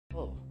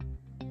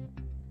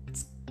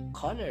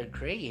color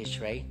grayish,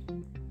 right?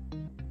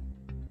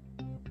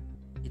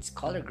 It's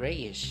color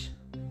grayish.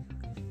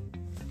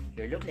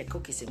 You look like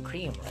cookies and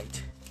cream,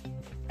 right?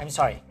 I'm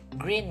sorry,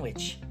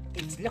 Greenwich.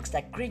 It looks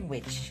like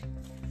Greenwich.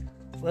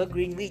 Well,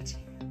 Greenwich.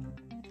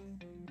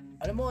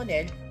 Alam mo,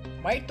 Onel,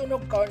 may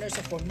tunog ka na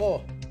sa phone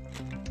mo.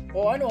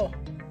 O ano,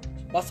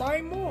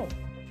 basahin mo.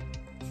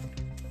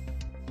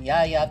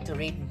 Yeah, you have to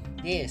read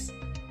this.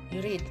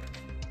 You read.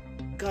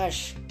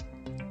 Gosh.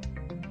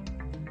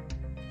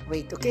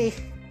 Wait, okay.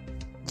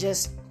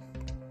 Just,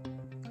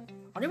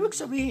 ano ibig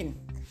sabihin?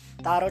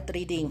 Tarot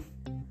reading.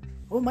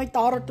 Oh, may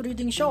tarot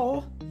reading siya,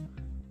 oh.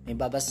 May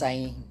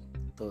babasahin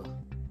to.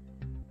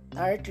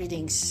 Tarot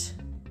readings.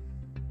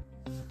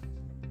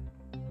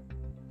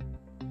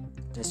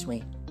 Just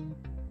wait.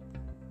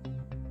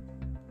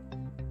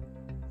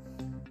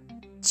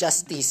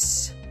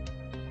 Justice.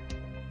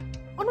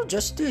 Ano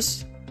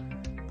justice?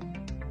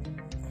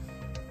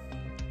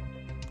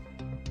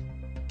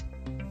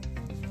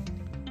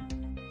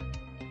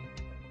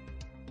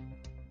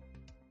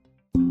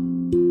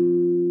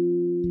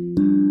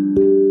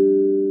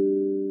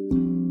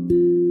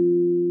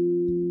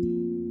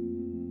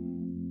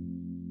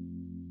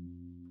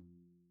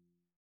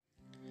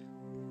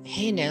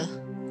 Hey, Nell.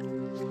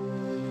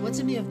 What's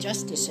the meaning of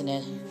justice,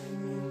 Nell?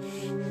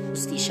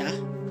 Justisya?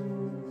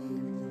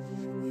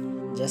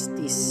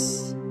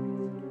 Justice.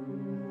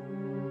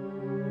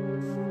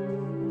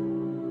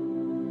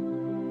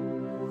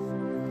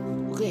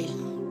 Okay.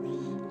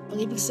 Ang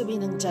ibig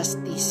sabihin ng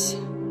justice,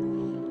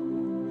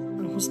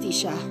 ang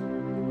hustisya,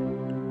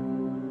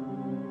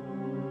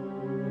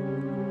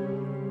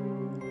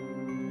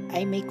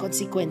 ay may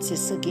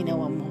consequences sa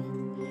ginawa mo.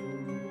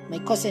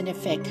 May cause and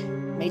effect,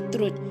 may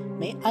truth,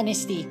 may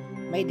honesty,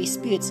 may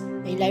disputes,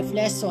 may life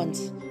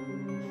lessons,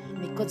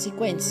 may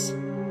consequence.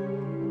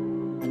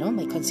 Ano?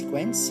 May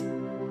consequence?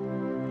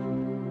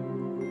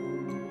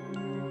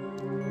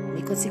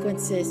 May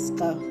consequences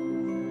ka.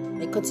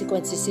 May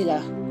consequences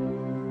sila.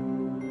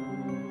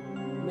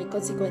 May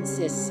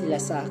consequences sila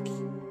sa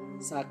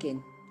akin.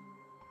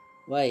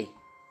 Why?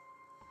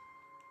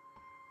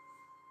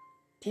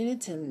 Can you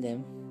tell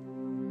them?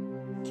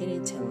 Can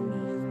you tell me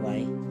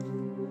why?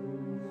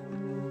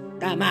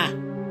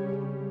 Tama!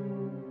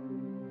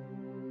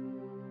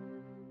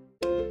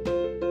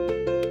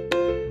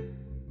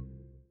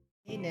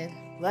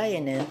 Why,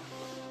 Onel?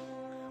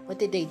 What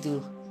did they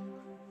do?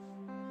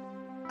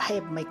 I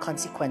have my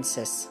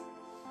consequences.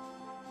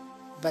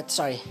 But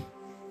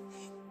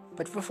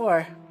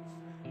before,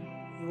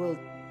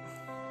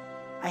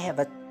 I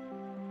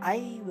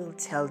will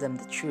tell them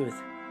the truth.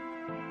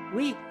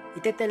 Wait,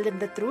 you tell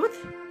them the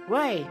truth?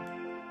 Why?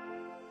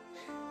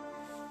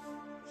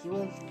 You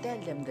will tell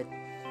them that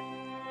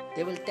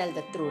they will tell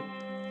the truth.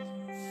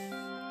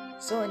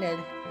 So, Onel,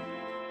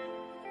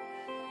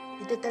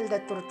 ito-tell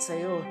the truth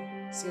sa'yo.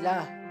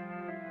 Sila.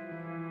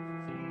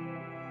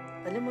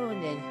 Alam mo,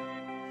 Onel,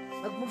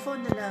 mag-move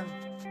on na lang.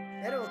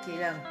 Pero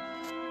okay lang.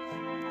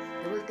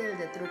 They will tell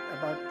the truth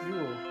about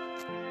you.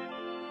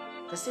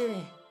 Kasi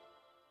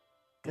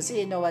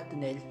you know what,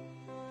 Onel?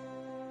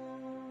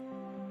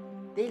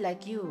 They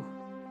like you.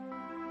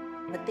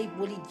 But they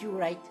bullied you,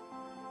 right?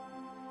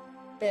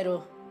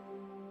 Pero,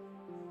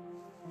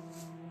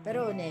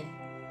 Onel,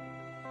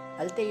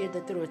 I'll tell you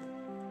the truth.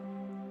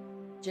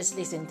 Just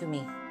listen to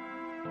me.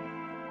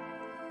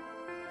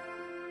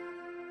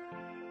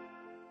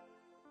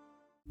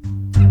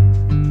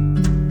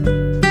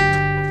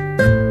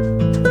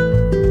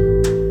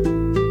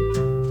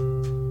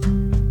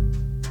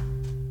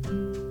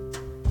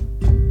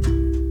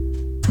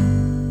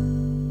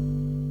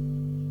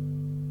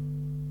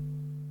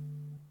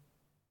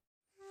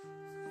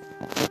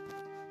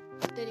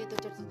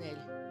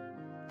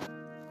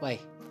 Why?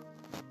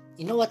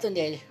 You know what,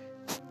 Onel?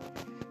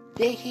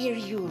 They hear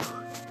you.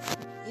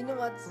 You know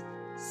what?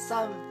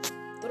 Some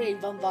Troy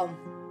Bam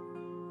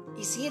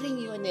is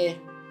hearing you, Onel.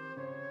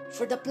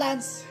 For the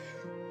plans,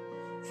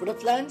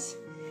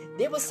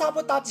 they will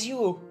sabotage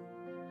you.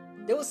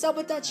 They will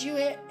sabotage you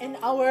in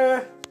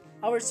our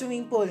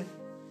swimming pool,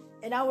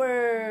 in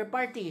our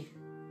party.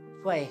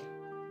 Why?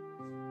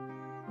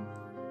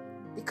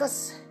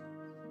 Because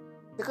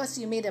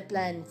you made a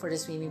plan for the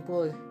swimming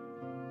pool.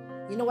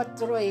 You know what,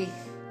 Troy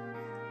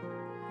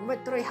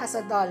has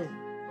a doll.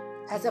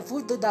 Has a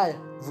voodoo doll.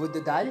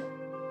 Voodoo doll?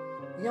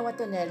 You know what,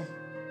 Onel?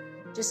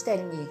 Just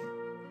tell me.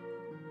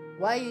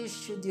 Why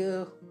should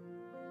you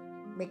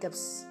make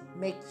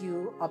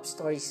you up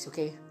stories,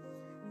 okay?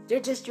 They're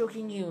just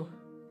joking you.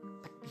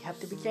 But you have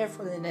to be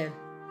careful, Onel.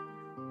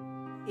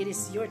 It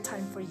is your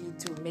time for you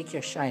to make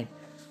your shine.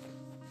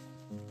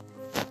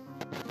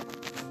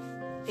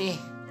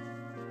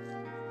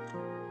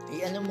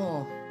 Alam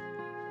mo.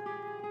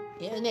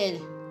 Onel.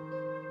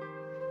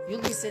 You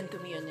listen to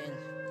me, Onel.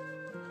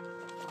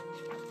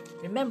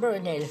 Remember,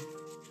 Onel.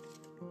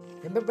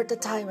 Remember the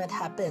time what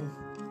happened.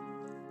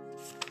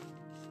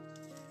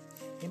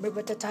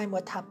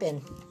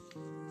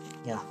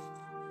 Yeah.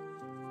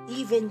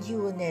 Even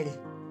you, Onel.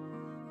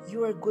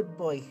 You are a good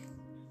boy.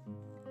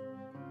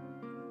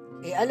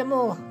 Alam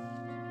mo.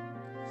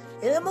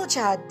 Alam mo,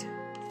 Chad,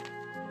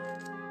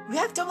 we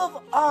have to move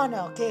on,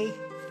 okay?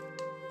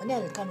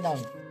 Onel, calm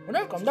down.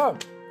 Onel, calm down.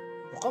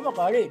 Huwag ka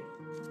makalit.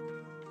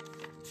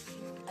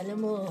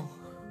 Alam mo,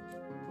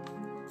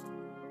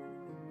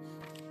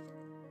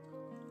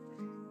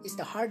 it's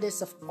the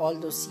hardest of all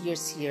those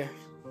years here.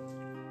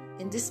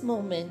 In this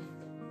moment,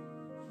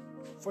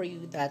 for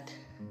you that,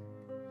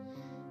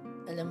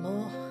 alam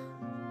mo,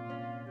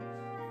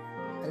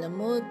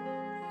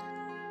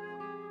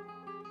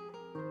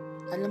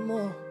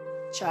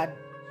 Chad,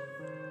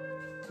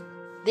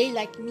 they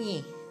like me.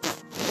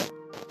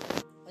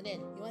 Onel,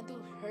 you want to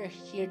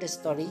hear the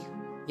story?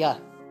 Yeah.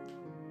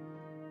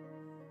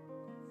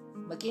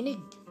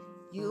 Makinig.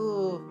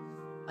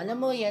 Alam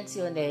mo yan si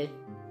Onel,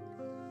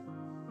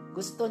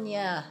 gusto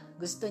niya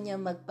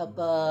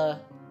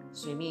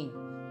magpapa-swimming.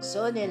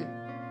 So Onel,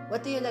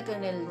 what do you like,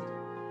 Onel?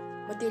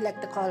 What do you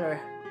like the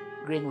color?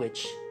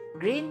 Greenwich.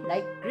 Green?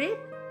 Like green?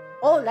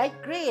 Oh,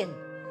 like green.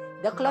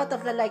 The cloth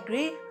of the light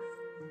green?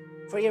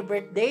 For your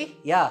birthday?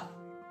 Yeah.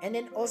 And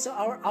then also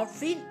our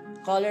outfit,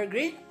 color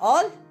green?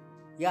 All?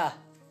 Yeah.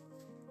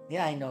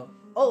 Yeah, I know.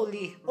 Oh,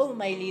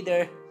 my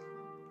leader.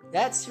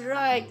 That's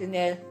right,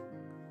 Onel.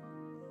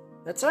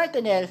 That's right,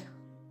 Onel.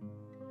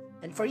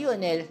 And for you,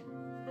 Onel,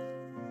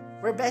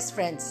 we're best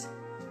friends.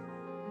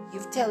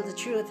 You've tell the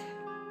truth.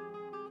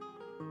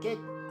 Get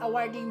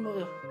awarding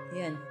mo.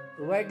 Yan.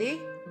 Awarding?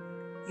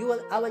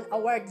 I will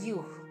award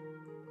you.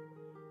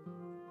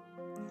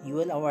 You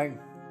will award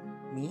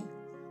me?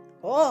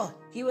 Oh,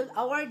 he will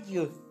award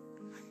you.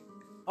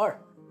 Or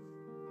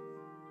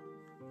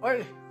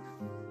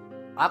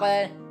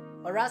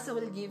Rasa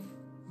will give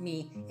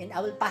me and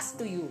I will pass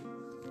to you.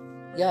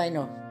 Yeah, I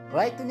know.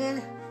 Right,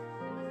 Onel?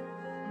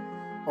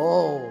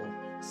 Oh,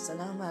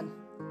 salamat.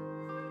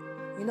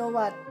 You know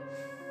what?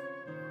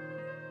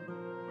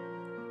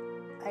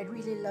 I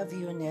really love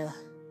you, Onel.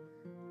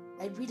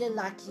 I really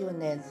like you,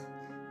 Onel.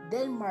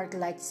 Denmark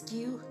likes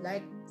you,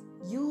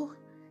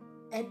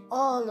 and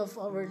all of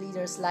our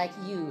leaders like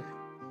you.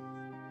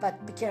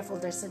 But be careful,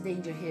 there's a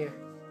danger here.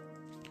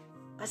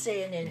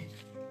 Kasi, Onel,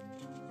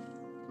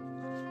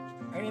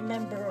 I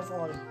remember of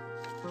all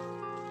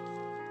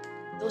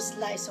those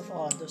lies of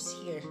all those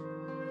here.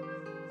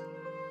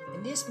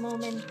 In this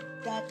moment,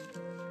 that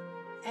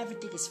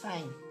everything is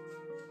fine.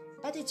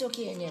 But it's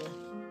okay, Onel.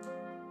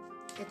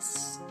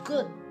 It's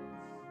good.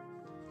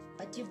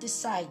 But you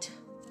decide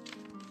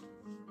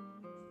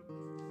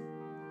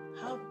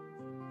how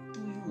do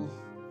you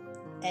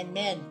and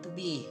meant to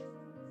be,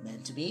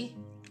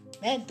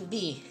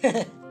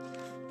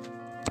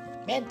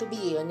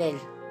 Onel.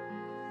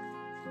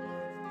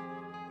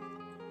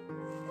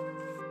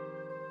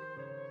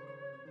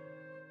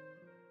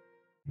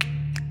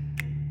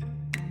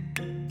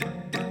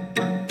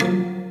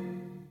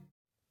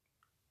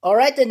 All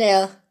right,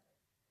 Onel.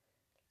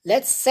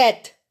 Let's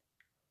set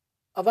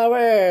of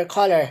our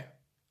color.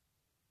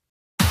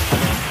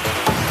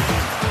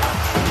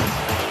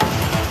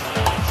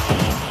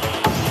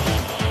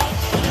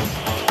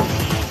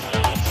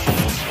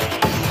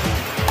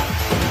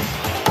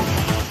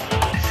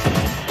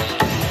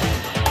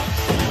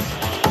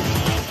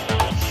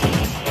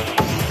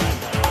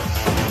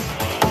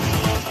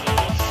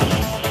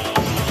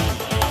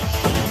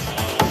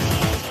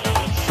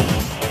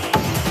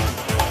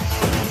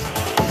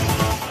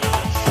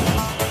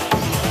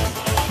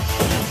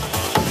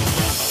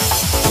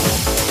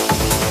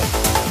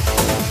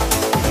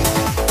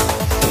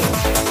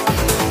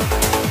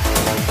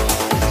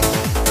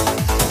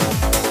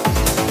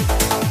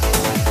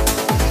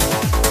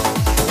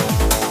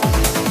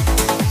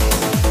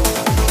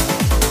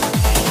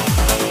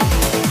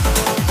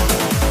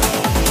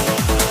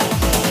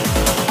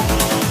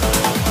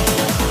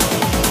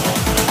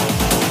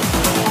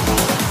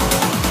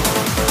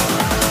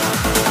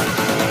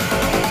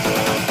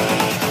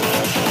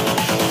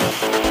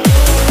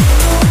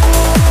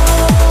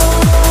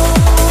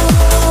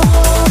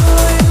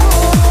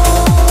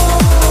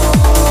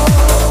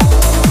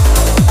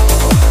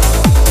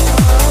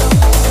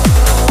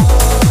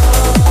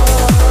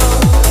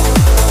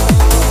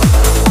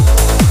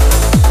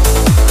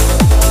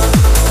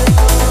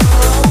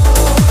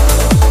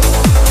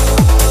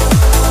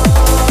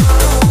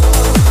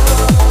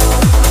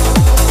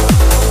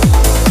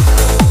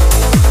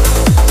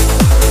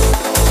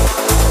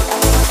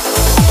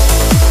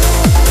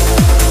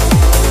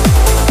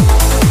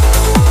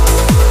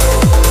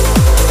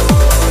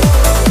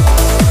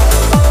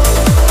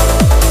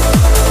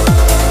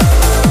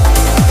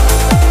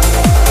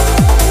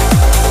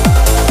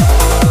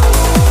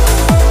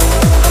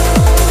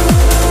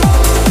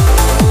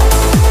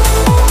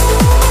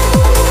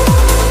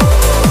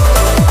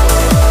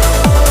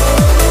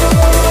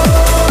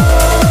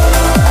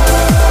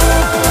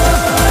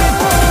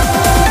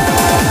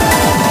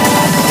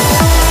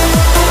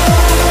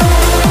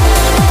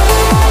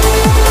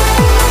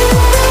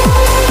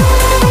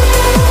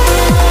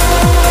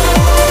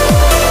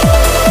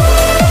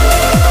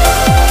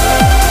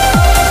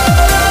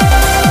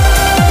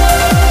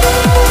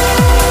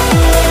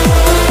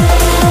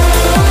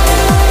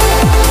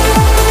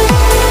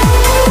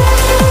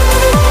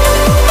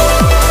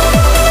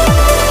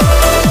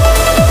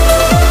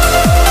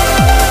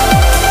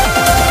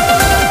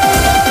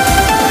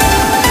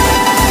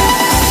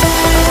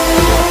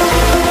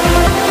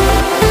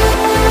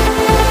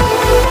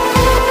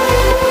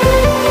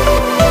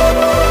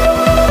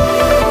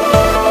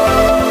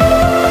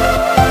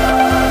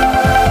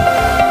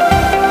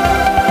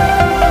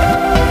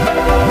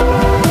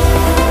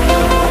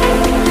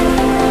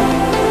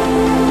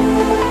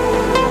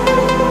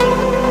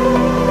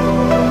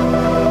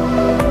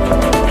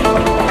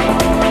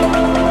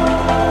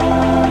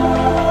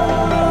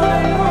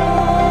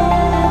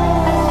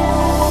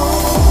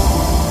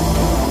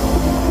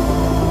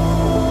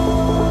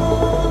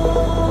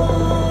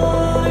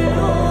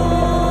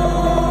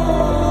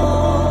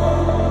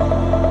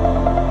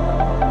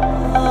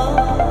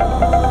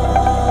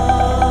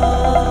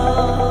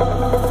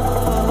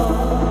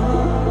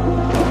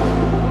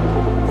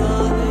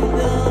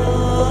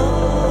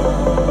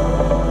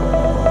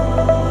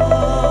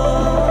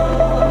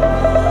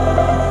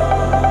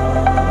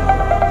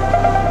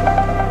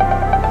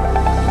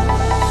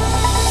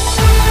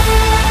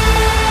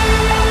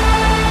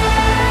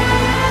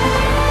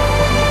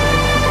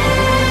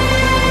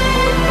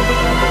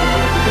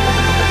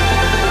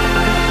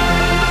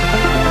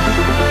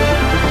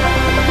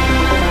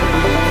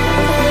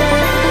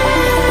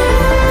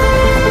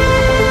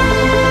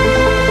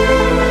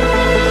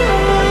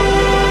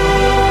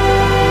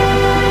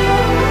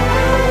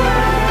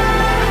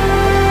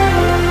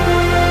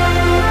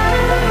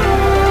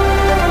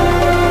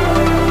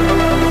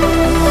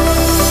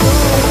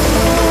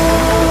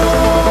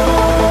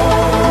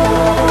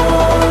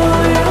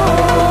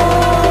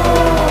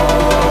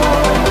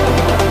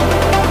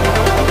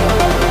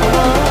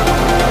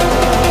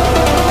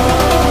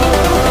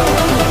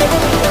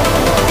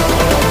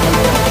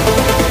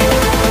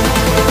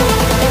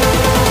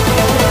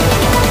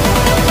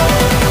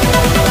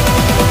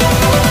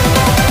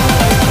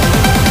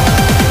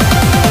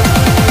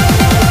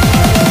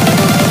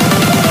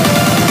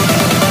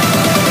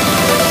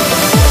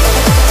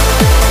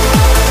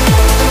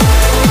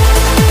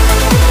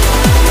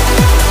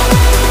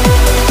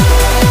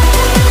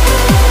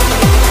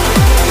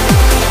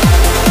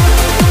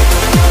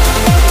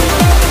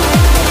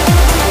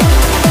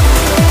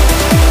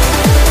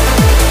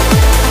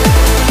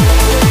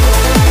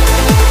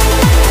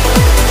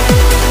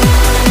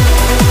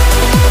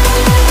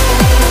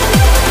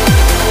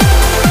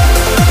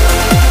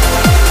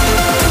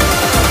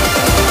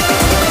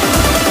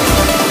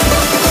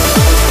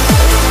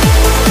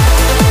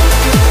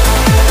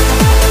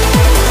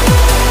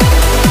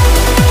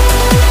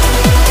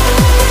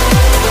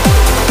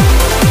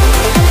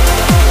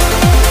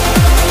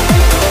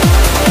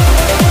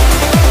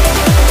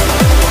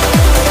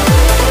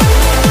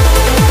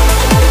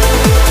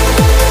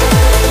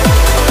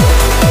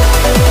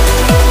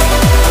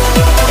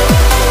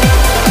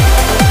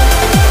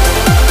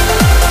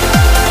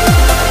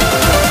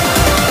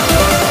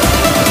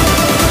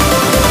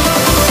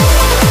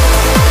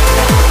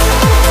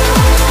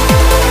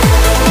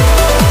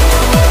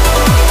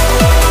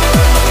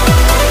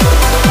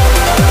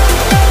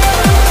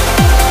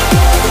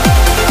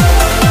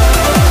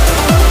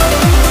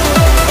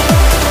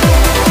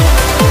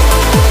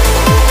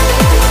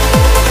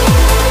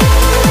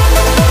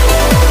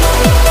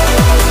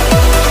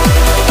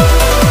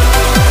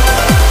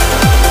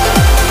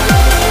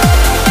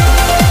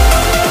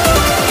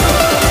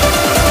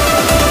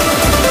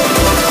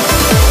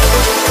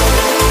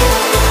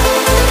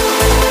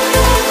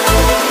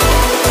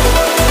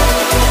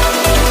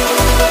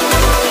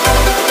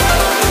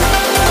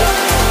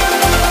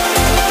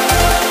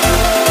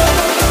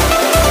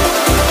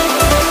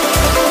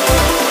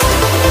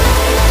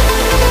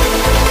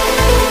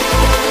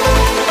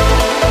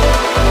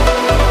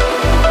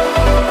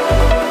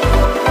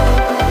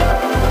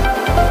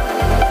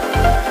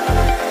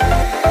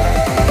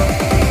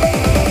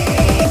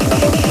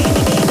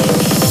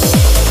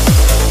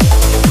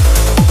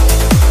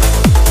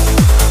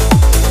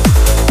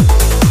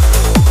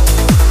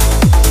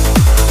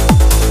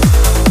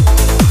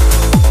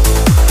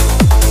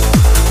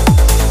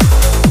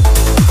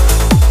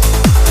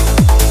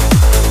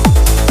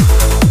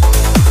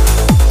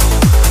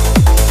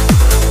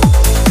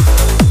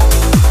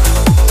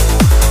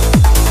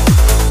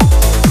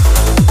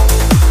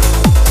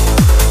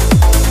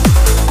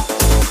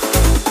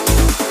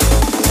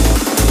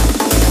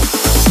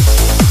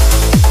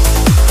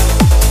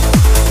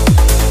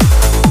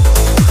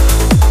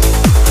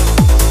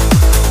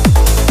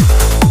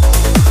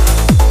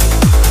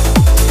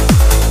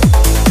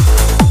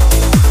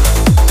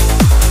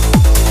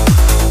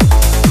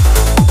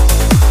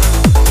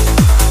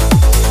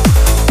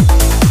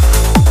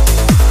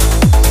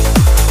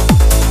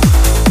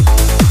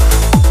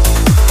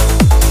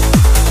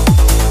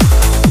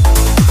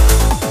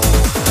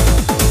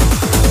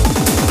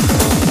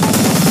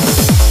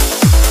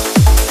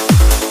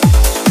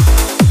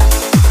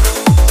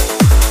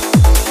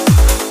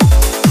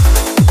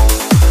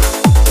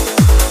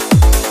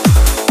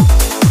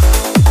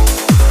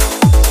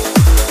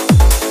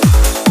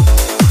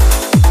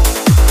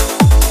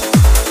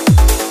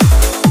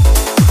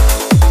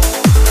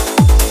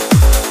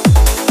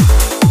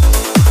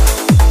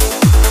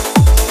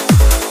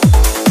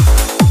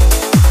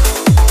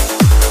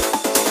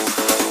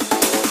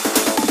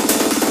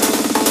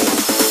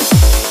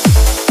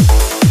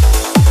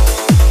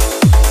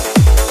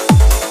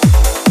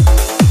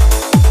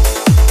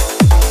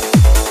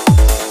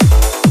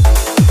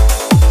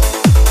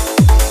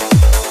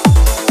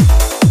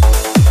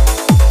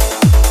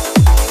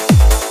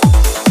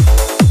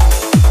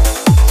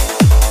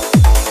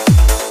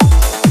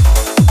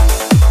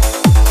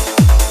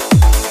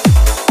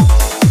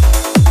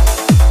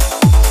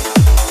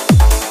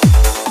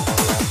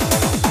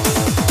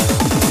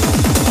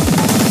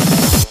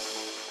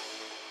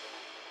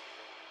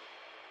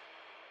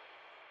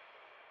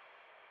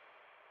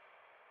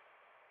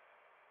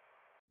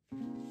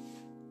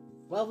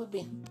 Oh,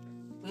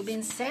 we've been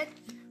set.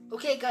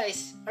 Okay,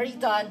 guys, are you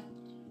done?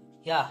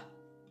 Yeah,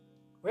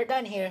 we're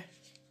done here.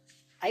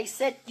 I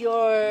set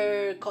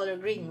your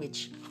color green,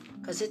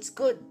 cause it's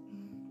good.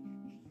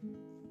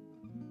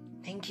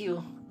 Thank you.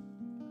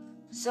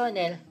 So,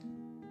 Onel,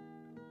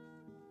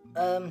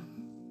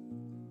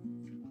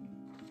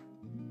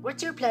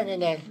 what's your plan,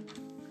 Onel?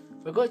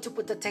 We're going to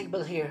put the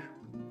table here.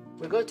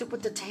 We're going to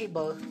put the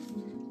table,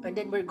 and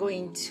then we're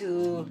going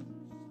to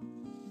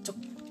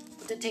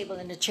put the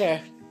table in the chair,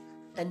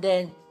 and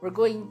then we're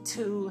going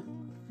to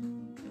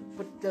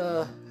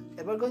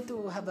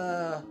have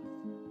a,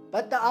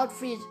 but the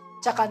outfit,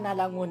 tsaka na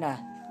lang muna.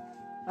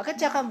 Bakit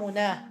tsaka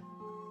muna?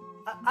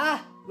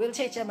 We'll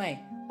change our mind.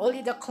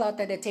 Only the cloth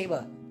at the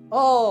table.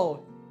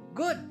 Oh,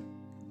 good.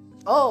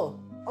 Oh,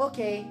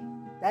 okay.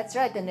 That's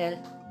right, Onel.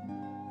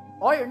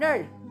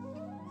 Onel.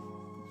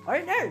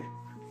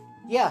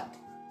 Yeah.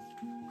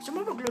 Gusto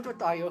mo magluto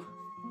tayo?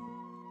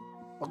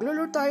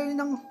 Magluluto tayo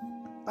ng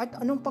kahit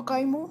anong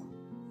pagkain mo.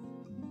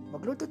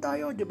 Magluto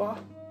tayo, di ba?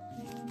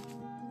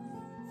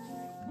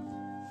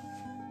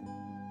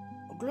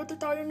 Magluto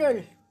tayo,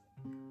 Onel.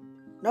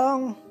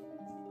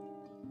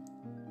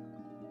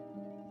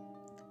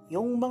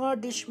 Yung mga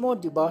dish mo,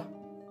 di ba?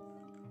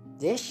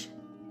 Dish?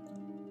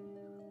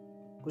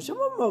 Gusto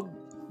mo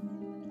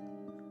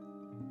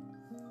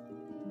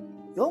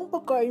yung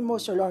pagkain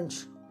mo sa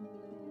lunch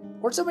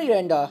or sa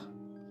merienda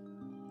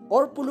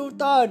or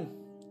pulutan?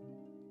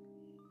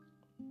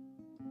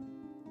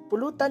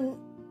 Pulutan?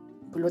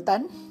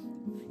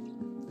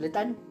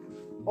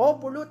 Oh,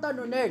 pulutan,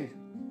 Onel.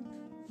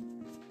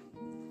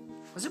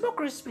 Gusto mo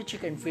crispy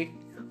chicken feet?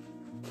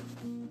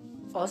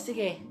 Oh,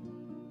 sige.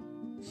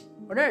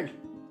 Onel.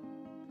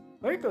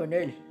 Ito,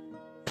 Onel.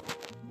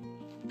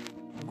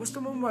 Gusto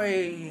mo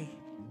may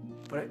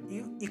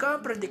ikaw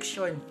ang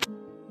prediction.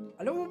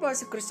 Alam mo ba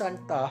si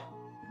Crisanta?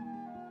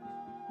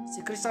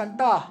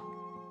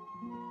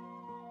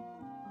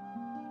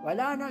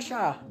 Wala na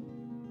siya.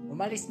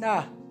 Umalis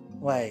na.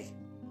 Why?